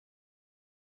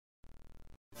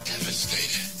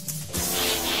Devastator.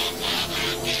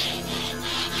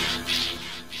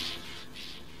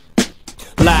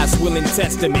 Last will and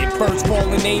testament, first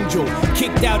fallen angel,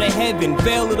 kicked out of heaven,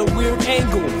 fell at a weird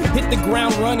angle, hit the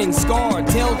ground running, scarred,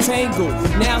 tail tangled.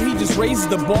 Now he just raises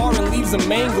the bar and leaves him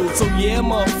mangled. So yeah,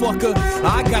 motherfucker,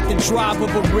 I got the drive of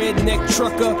a redneck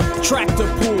trucker, tractor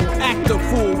pull, act a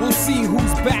fool. We'll see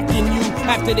who's backing you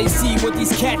after they see what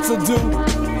these cats will do.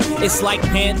 It's like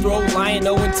Panthro,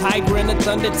 Lion-O, and Tiger in a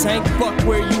thunder tank. Fuck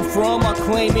where you from, I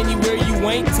claim anywhere you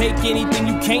ain't. Take anything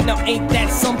you can't, now ain't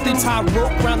that something? Tie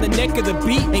rope round the neck of the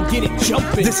beat and get it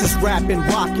jumping. This is rap and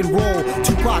rock and roll.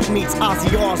 Tupac meets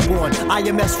Ozzy Osbourne.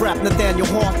 IMS rap Nathaniel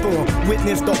Hawthorne.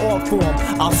 Witness the art form.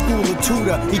 I'll school a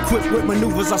tutor. Equipped with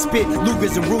maneuvers, I spit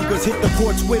Lugers and Rugers. Hit the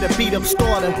courts with a beat up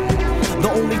starter.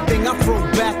 The only thing I throw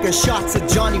back are shots of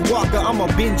Johnny Walker. I'm a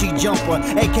Benji jumper,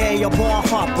 aka a bar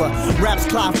hopper. Raps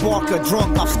Clive Barker,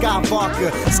 drunk off Sky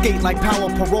Vodka. Skate like Power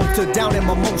Peralta, down in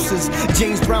mimosas.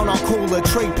 James Brown on cola,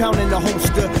 Trey Pound in the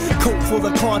holster. Coat full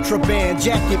of contraband,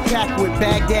 jacket packed with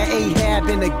Baghdad Ahab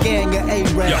and a gang of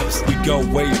Arabs. Yo, we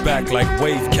go way back like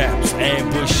wave caps.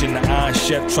 Ambush in the Iron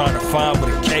Chef trying to find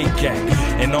with a K-Cat.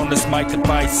 And on this mic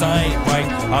advice, I ain't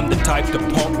right. I'm the type to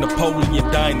punk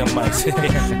Napoleon Dynamite.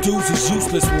 Dudes is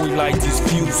useless when we light these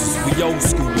fuses. We old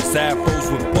schoolers,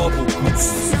 afros with bubble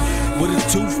gooses. With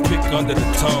a toothpick under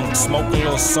the tongue, smoke a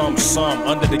little some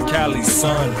under the Cali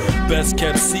sun. Best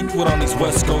kept secret on these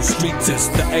West Coast streets is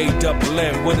the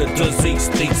A-double-N with a disease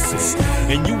thesis.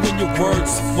 And you and your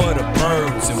words for the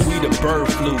birds, and we the bird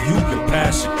flu, you your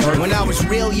passion. When I was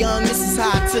real young, this is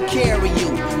how I took care of you.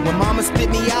 When mama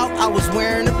spit me out, I was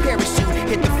wearing a parachute.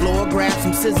 Hit the floor, grabbed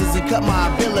some scissors and cut my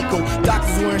umbilical.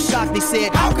 Doctors were in shock, they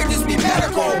said, how could this be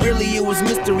medical? Really, it was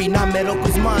mystery, not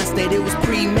medical's mind state. It was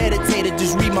premeditated,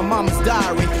 just read my mama's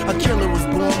diary. A killer was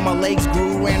born, my legs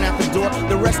grew, ran out the door.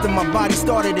 The rest of my body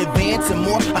started advancing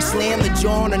more. I slammed the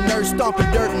jaw on a nurse, stomping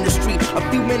dirt in the street.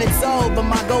 A few minutes old, but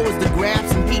my goal was to grab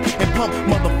some heat and pump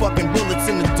motherfucking bullets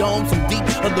in the dome. Some deep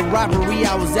of the robbery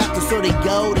I was after, so they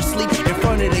go to sleep in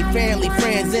front of their family,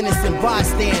 friends, innocent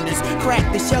bystanders.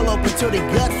 Cracked the shell open till their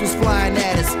guts was flying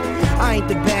at us. I ain't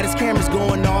the baddest, cameras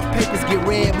going off, papers get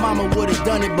read. Mama would've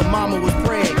done it, but mama was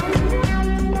preg.